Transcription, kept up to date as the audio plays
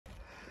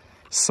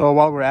So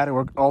while we're at it,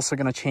 we're also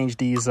gonna change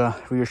these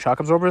rear shock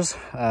absorbers.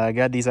 I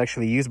got these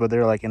actually used, but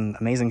they're like in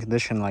amazing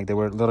condition, like they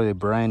were literally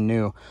brand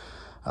new.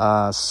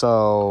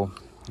 So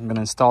I'm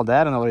gonna install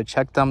that, and I already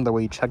checked them. The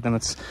way you check them,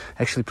 it's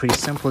actually pretty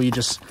simple. You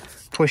just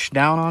push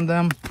down on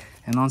them,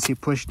 and once you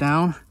push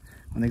down,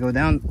 when they go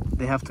down,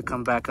 they have to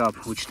come back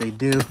up, which they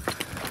do.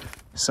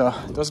 So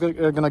those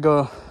are gonna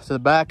go to the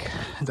back.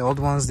 The old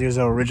ones, these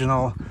are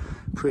original,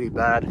 pretty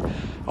bad.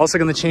 Also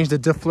gonna change the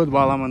diff fluid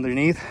while I'm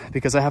underneath,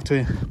 because I have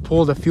to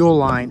pull the fuel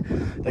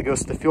line that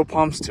goes to the fuel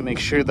pumps to make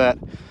sure that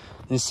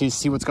you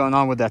see what's going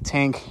on with that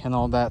tank and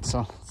all that.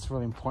 So it's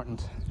really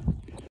important.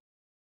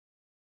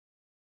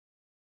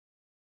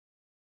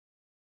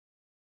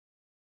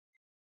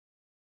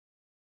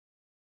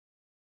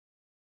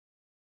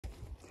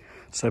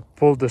 So I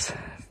pulled this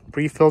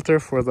pre-filter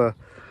for the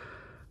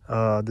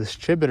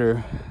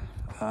distributor,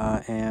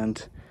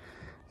 and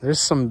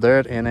there's some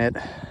dirt in it.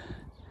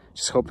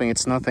 Just hoping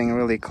it's nothing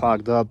really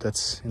clogged up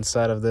that's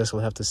inside of this.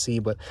 We'll have to see,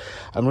 but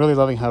I'm really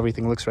loving how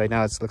everything looks right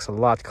now. It looks a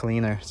lot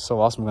cleaner. It's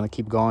so awesome. I'm going to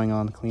keep going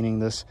on cleaning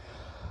this.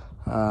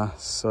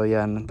 So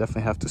yeah, and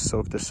definitely have to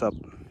soak this up.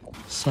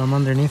 So I'm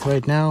underneath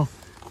right now,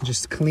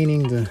 just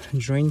cleaning the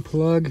drain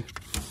plug,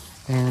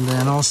 and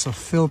then also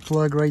fill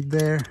plug right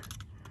there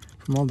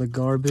from all the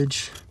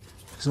garbage,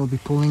 because I'll be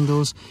pulling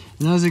those.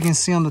 And as you can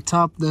see on the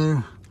top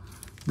there,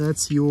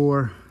 that's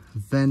your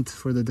vent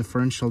for the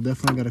differential.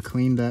 Definitely got to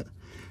clean that.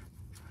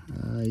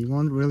 You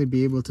won't really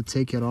be able to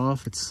take it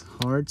off, it's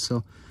hard,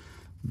 so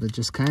but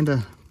just kind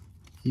of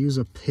use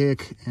a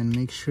pick and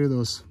make sure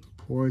those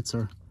ports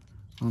are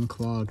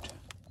unclogged.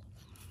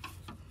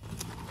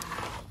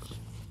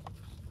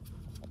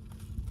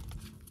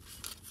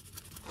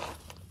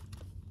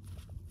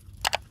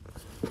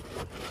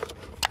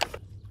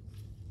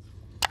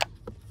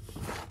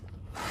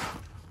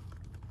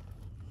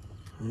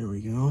 There we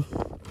go.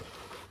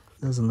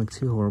 Doesn't look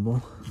too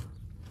horrible.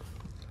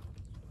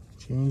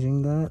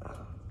 Changing that.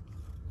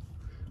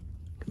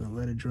 Gonna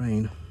let it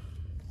drain.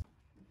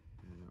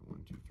 Yeah,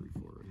 1, 2, 3,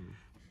 4 right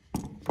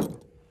here.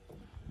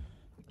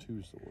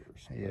 2's the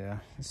worst. Yeah,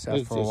 it's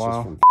sat for a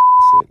while.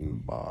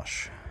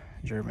 Bosch,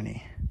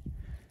 Germany.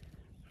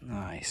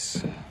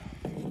 Nice.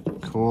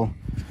 Cool.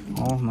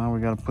 Oh, now we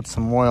gotta put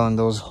some oil in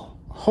those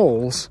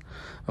holes.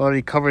 I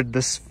already covered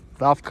this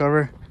valve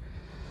cover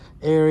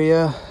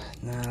area.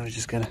 Now we're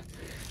just gonna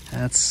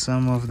add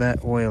some of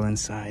that oil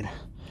inside.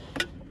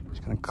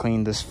 Just gonna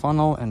clean this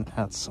funnel and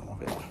add some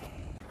of it.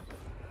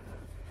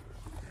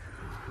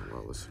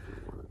 Well, this is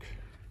gonna work.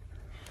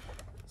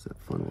 So that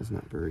funnel's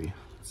not very.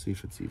 Let's see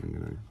if it's even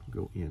gonna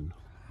go in.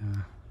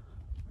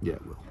 Yeah,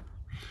 it will.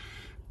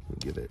 We'll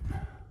give it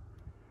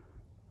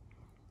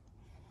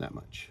that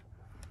much.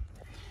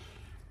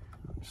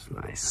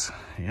 Nice.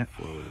 Yep.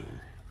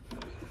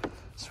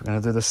 So we're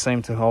gonna do the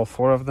same to all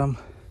 4 of them.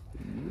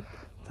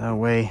 That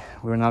way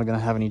we're not gonna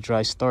have any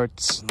dry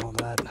starts and all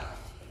that.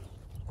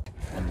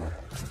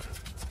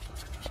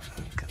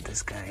 Get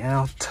this guy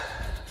out.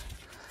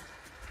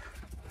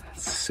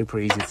 It's super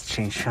easy to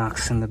change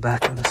shocks in the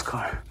back of this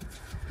car.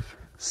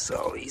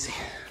 So easy.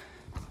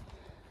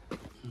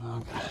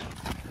 Now I'm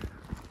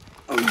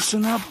gonna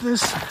loosen up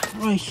this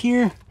right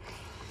here.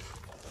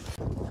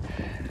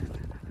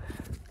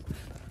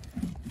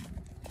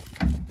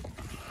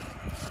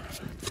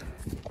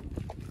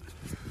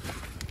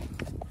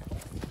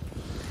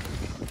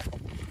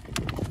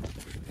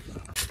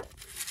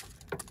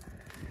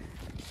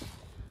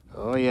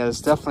 Oh yeah,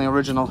 it's definitely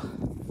original.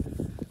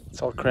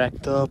 It's all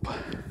cracked up.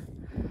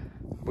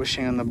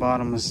 Bushing on the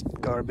bottom is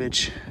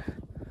garbage.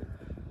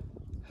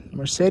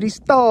 Mercedes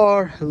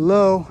Star,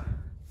 hello.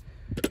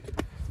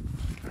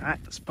 All right,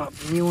 let's pop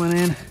a new one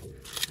in.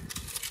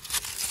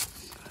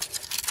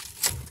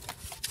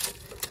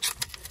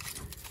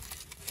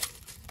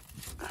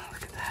 Oh,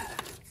 look at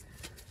that.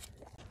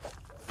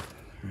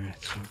 All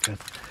right, so we've got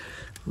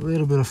a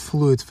little bit of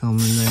fluid film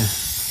in there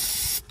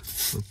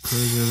for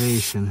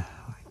preservation,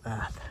 like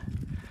that.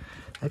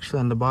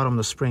 Actually, on the bottom of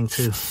the spring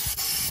too,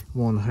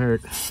 won't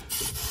hurt.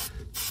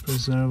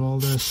 Preserve all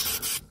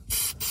this.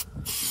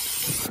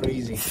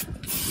 Crazy,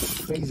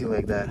 crazy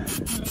like that.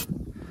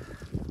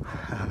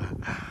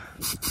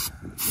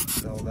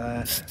 All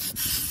that.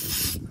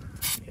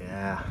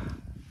 Yeah,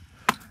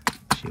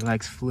 she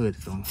likes fluid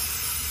film.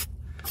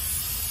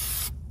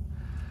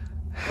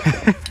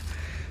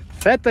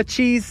 Feta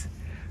cheese.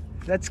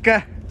 Let's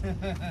go.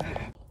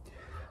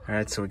 All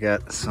right, so we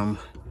got some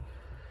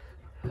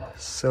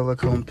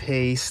silicone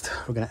paste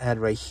we're gonna add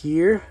right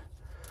here,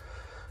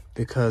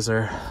 because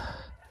our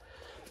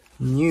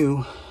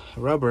new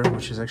rubber,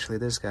 which is actually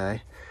this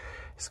guy,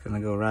 is gonna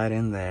go right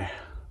in there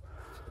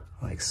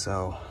like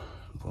so.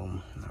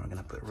 Boom. Now we're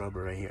gonna put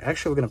rubber right here.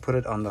 Actually, we're gonna put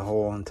it on the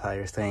whole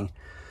entire thing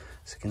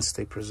so it can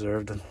stay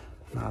preserved and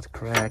not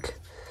crack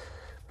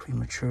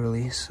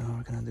prematurely. So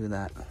we're gonna do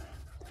that.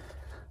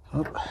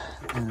 Oh,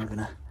 and we're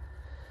gonna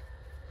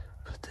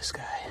put this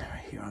guy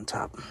right here on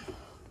top.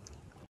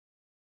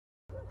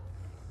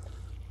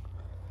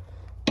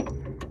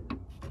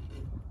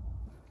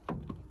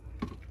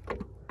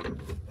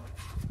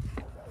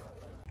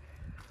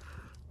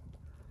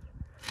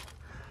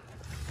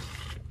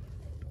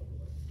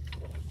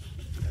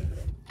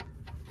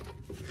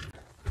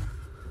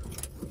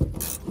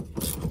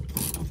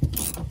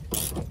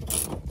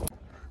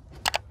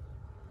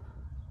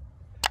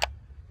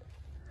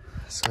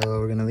 So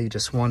we're gonna leave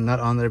just one nut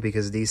on there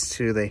because these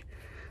two,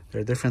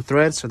 they're different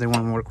threads, so they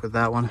won't work with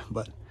that one.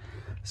 But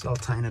it's all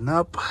tightened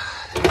up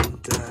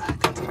and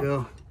good to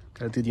go.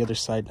 Gotta do the other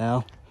side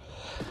now.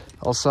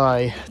 Also,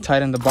 I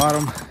tightened the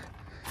bottom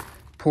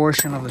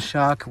portion of the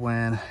shock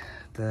when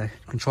the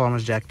control arm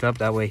is jacked up.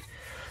 That way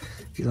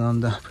you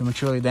don't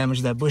prematurely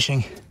damage that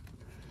bushing.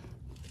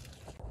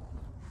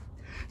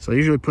 So I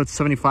usually put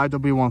 75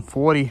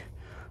 W140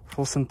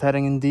 full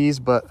synthetic in these,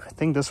 but I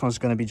think this one's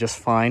gonna be just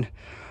fine.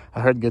 I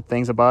heard good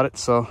things about it,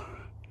 so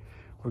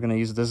we're gonna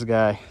use this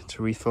guy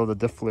to refill the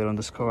diff fluid on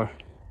this car.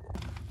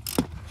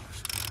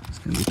 It's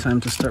gonna be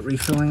time to start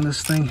refilling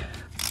this thing.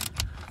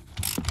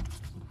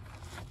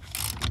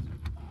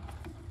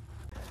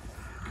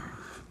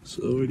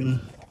 So we're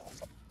gonna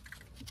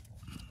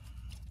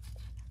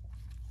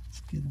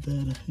get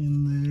that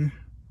in there.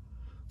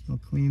 I'll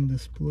clean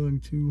this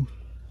plug too.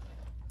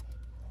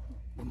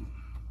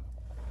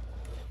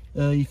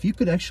 If you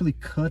could actually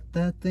cut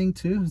that thing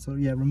too. So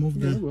yeah, remove I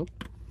the... will.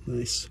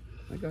 Nice.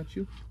 I got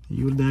you.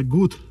 You're that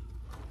good.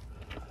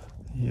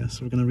 Yeah,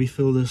 so we're gonna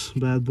refill this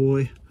bad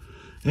boy.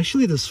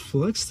 Actually, this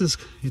flex disc,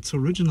 it's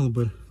original,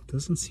 but it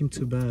doesn't seem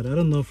too bad. I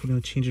don't know if we're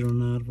gonna change it or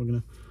not. We're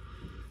gonna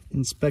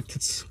inspect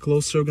it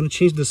closer. We're gonna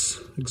change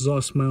this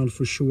exhaust mount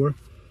for sure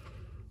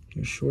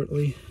here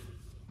shortly.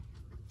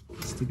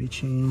 It's to be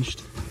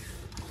changed.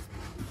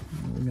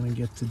 We're gonna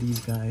get to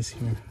these guys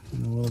here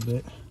in a little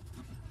bit.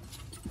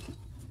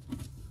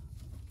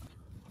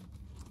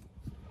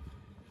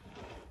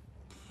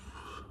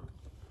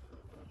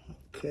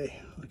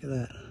 Okay, look at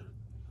that.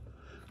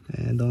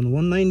 And on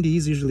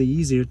 190s, usually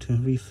easier to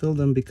refill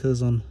them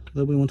because on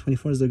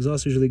W124s, the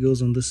exhaust usually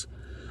goes on this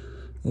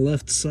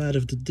left side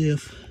of the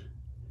diff.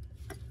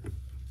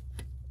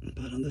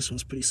 But on this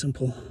one's pretty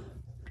simple.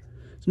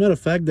 As a matter of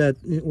fact, that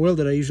oil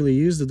that I usually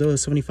use, the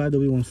 75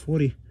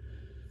 W140,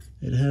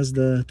 it has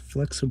the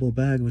flexible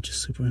bag, which is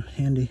super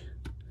handy.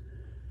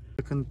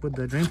 I couldn't put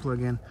the drain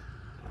plug in,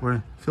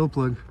 or fill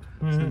plug.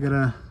 So I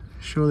gotta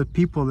show the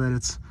people that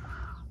it's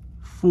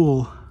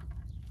full.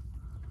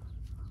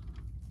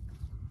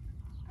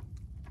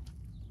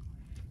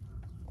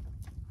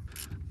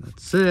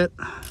 That's it.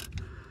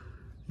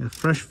 Got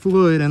fresh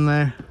fluid in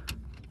there.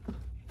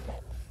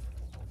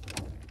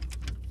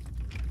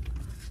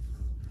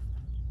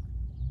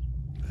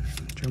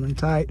 German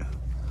tight.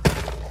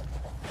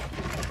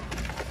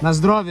 Na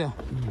zdrowie.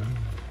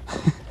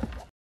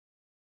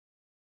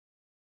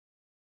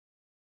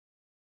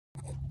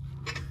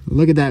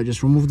 Look at that,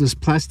 just remove this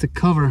plastic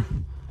cover.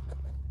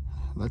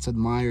 Let's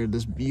admire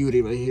this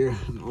beauty right here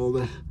and all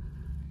the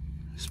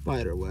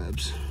spider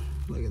webs.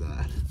 Look at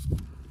that.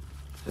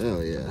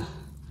 Hell yeah.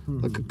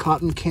 Like a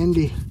cotton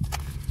candy.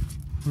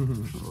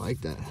 I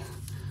like that.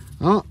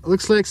 Oh,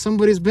 looks like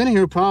somebody's been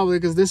here probably,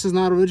 because this is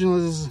not original.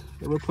 This is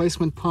a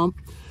replacement pump.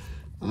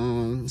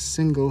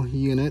 Single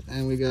unit,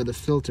 and we got a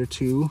filter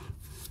too.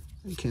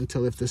 I can't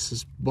tell if this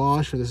is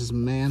Bosch or this is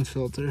man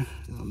filter.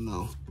 I don't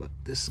know, but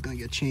this is gonna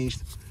get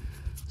changed.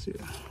 So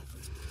yeah.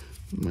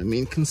 My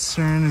main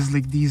concern is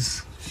like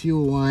these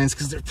fuel lines,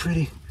 because they're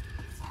pretty.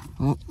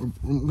 Well,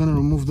 I'm gonna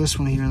remove this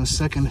one here in a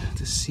second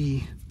to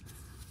see,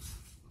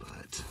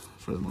 but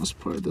for the most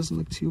part it doesn't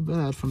look too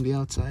bad from the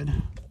outside.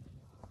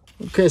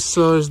 Okay,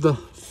 so there's the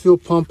fuel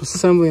pump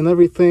assembly and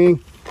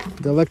everything.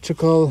 The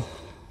electrical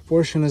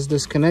portion is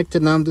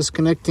disconnected. Now I'm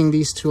disconnecting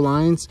these two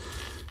lines,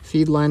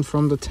 feed line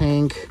from the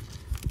tank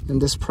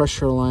and this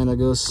pressure line that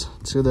goes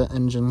to the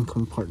engine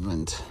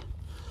compartment.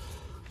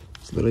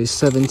 It's literally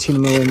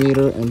 17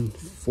 millimeter and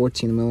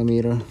 14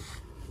 millimeter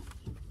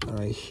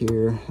right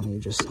here, and you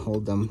just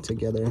hold them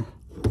together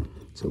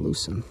to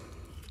loosen.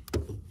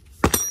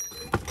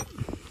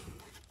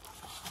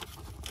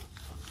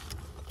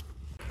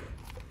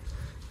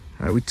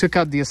 All right, we took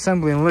out the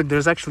assembly and look,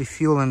 there's actually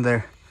fuel in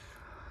there.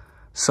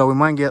 So we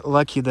might get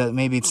lucky that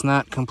maybe it's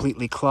not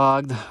completely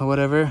clogged or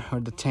whatever,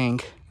 or the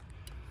tank.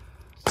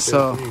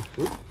 So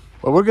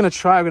what we're gonna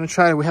try,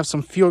 we have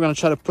some fuel, we're gonna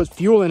try to put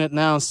fuel in it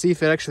now and see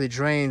if it actually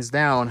drains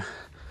down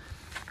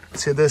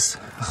to this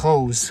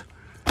hose.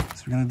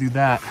 So we're gonna do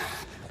that.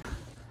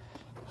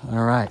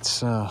 All right,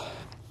 so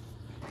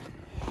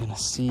you're gonna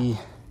see.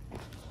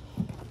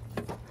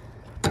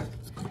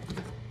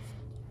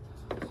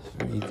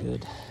 Very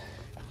good.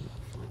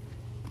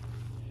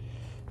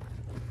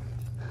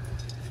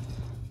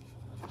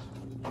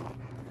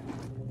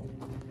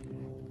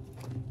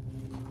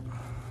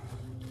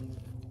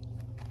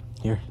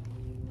 Here.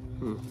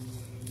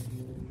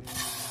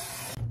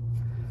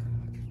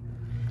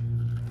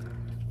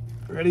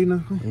 Ready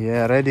now?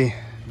 Yeah, ready.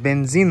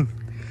 Benzene.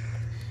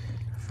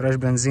 Fresh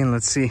benzene,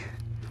 let's see.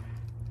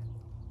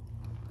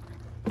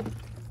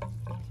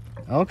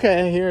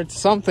 Okay, here it's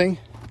something.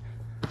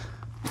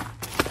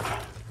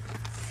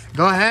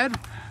 Go ahead.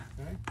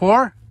 Okay.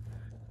 Pour.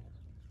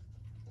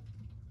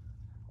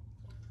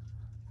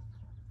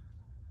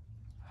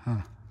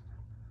 Huh.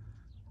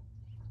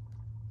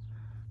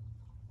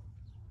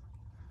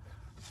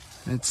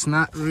 It's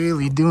not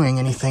really doing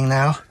anything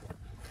now.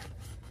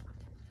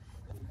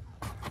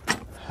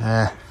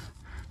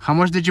 How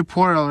much did you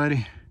pour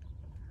already?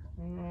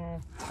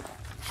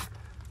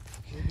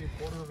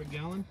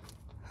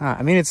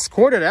 I mean, it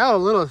squirted out a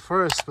little at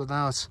first, but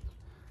now it's...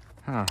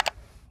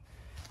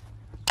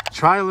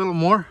 Try a little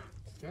more.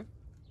 Okay.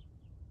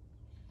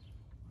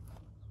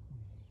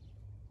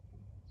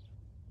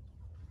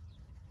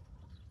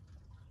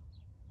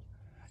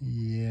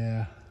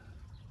 Yeah.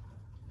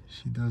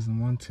 She doesn't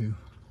want to.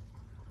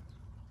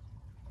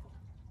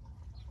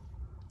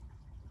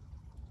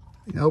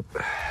 Nope.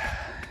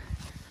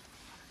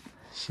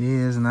 She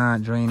is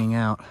not draining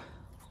out.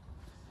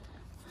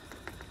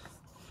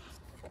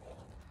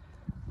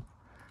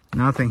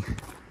 Nothing.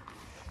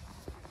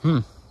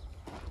 Yeah,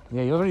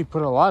 you already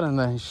put a lot in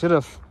there. You should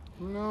have.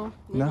 No.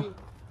 No.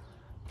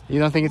 You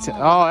don't think it's...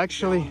 Oh,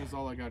 actually... That's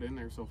all I got in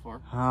there so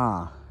far.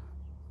 Ah.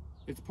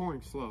 It's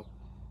pouring slow.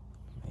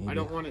 Maybe. I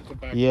don't want it to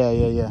back.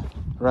 Yeah.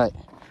 Right.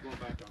 Go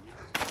back on me.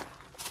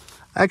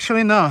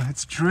 Actually, no.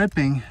 It's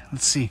dripping.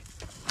 Let's see.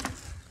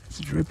 It's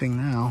dripping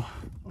now.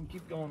 I'll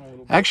keep going a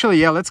little bit. Actually,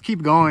 yeah, let's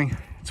keep going.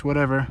 It's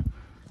whatever.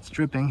 It's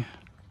dripping.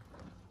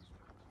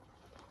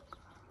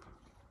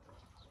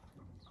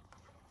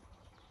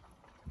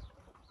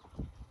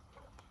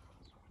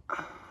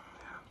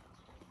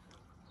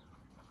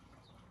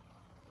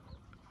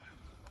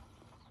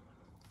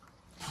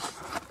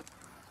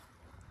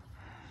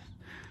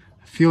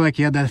 I feel like,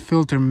 yeah, that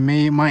filter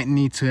might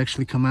need to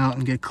actually come out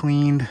and get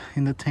cleaned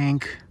in the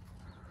tank.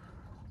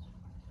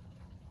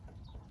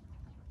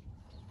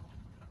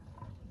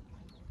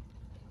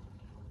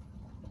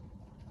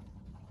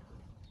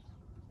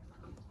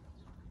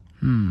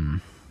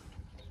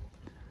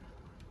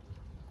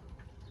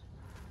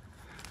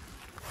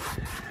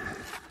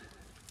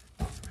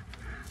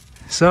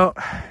 So,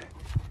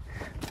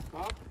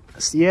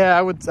 yeah,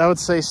 I would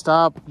say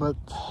stop, but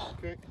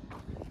Okay.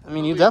 I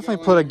mean, you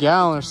definitely put a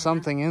gallon or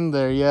something in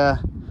there, yeah.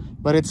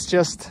 But it's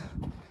just,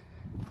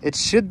 it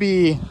should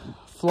be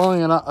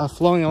flowing a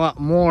lot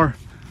more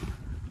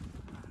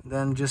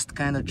than just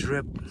kind of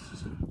drip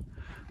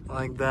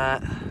like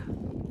that.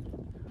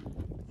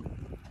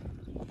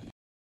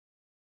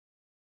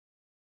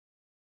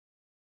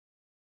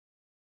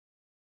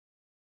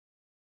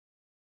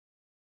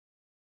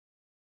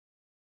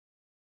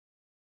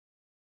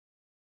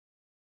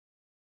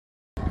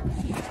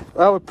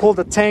 Well, we pulled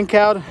the tank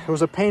out. It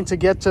was a pain to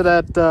get to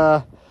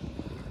that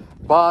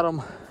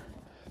bottom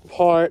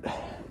part.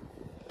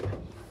 There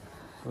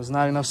was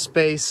not enough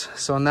space,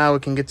 so now we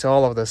can get to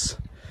all of this.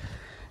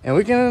 And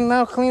we can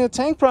now clean the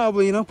tank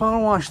probably, you know,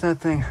 power wash that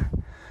thing.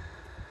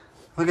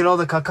 Look at all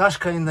the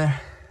kakashka in there.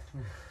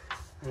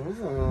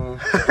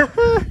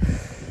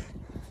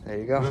 There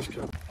you go.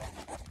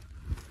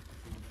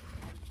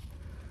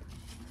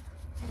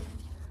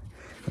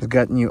 We've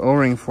got new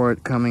O-ring for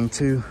it coming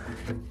too.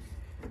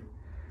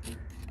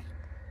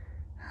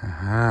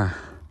 Aha.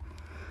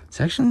 It's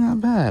actually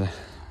not bad.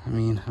 I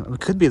mean, it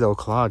could be though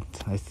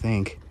clogged, I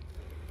think.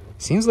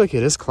 Seems like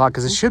it is clogged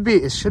because it should be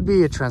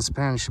a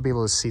transparent, you should be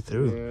able to see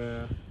through.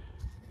 Yeah.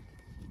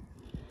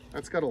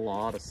 That's got a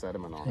lot of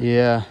sediment on it.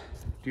 Yeah.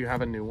 Do you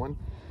have a new one?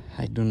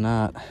 I do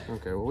not.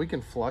 Okay, well we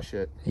can flush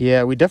it.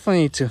 Yeah, we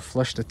definitely need to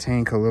flush the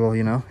tank a little,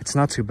 you know. It's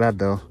not too bad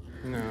though.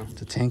 No.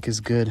 The tank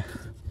is good.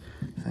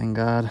 Thank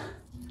God.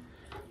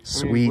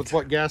 Sweet. I mean, with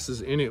what gas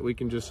is in it, we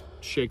can just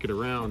shake it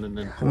around and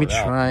then Let pour me it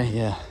out. try,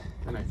 yeah.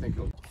 And I think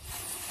it'll...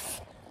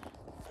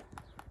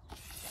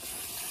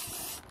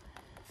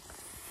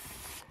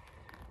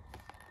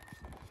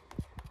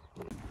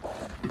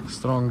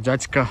 Strong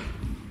jajka.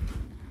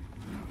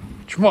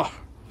 Chmo.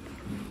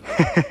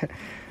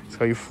 That's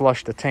how you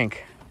flush the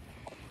tank.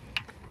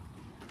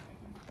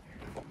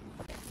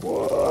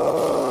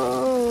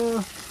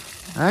 Whoa.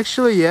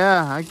 Actually,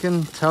 yeah, I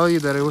can tell you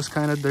that it was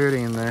kind of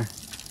dirty in there.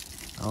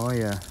 Oh,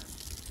 yeah.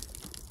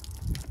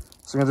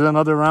 So we're gonna do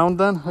another round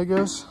then, I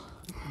guess?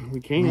 We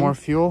can. More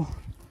fuel.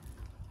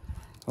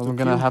 Well, we're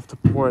gonna have to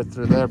pour it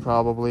through there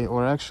probably.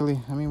 Or actually,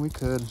 I mean, we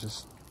could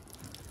just...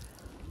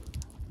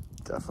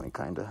 Definitely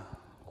kind of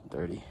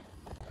dirty.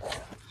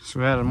 So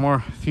we added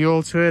more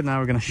fuel to it. Now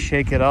we're gonna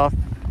shake it off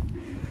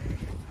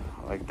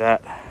like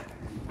that.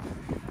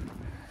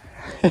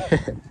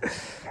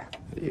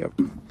 Yep,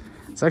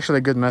 it's actually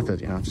a good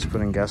method, you know, just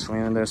putting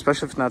gasoline in there,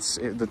 especially if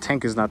the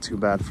tank is not too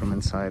bad from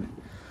inside.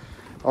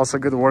 Also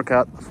good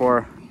workout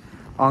for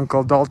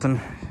Uncle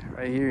Dalton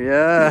right here.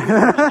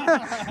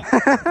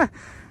 Yeah.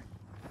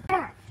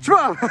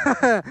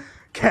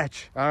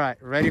 Catch. All right,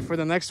 ready for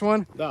the next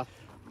one? Duh.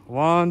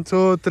 1,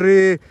 2,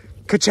 3,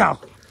 ka-chow.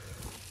 Okay.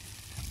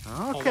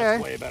 Oh,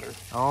 that's way better.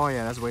 Oh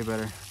yeah, that's way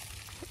better.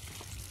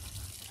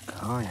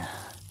 Oh yeah.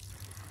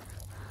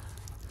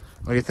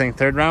 What do you think?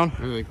 Third round?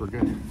 I think we're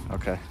good.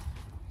 Okay.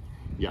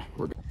 Yeah,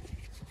 we're good.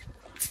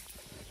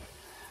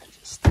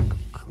 Just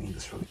clean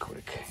this really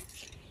quick.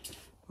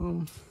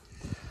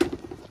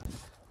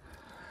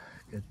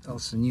 Get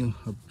also new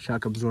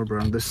shock absorber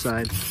on this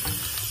side.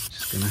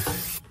 Just gonna put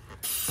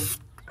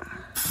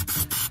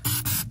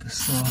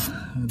this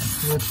with the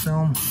fluid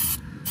film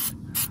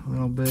a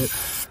little bit.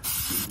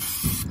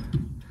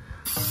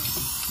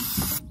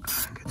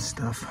 Good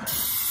stuff.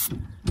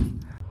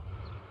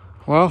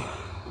 Well,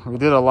 we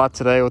did a lot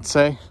today, I would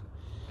say.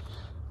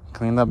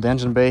 Cleaned up the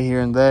engine bay here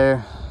and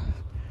there.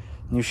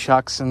 new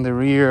shocks in the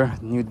rear,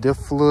 new diff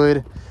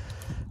fluid,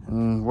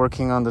 and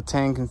working on the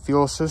tank and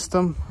fuel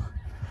system.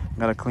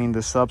 Gotta clean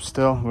this up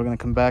still. We're gonna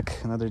come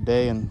back another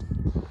day and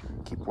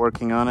keep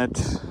working on it.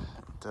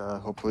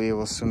 And, hopefully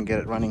we'll soon get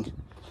it running.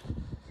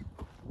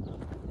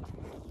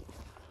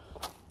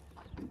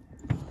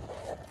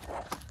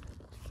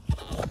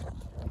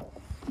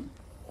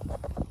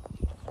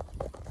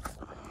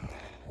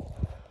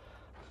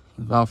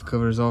 The valve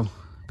cover is all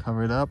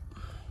covered up.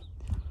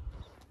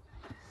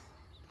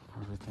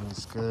 Everything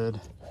is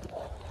good.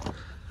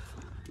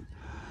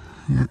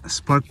 Yeah,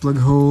 spark plug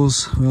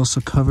holes we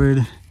also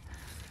covered.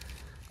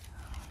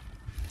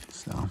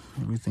 So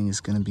everything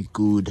is gonna be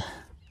good.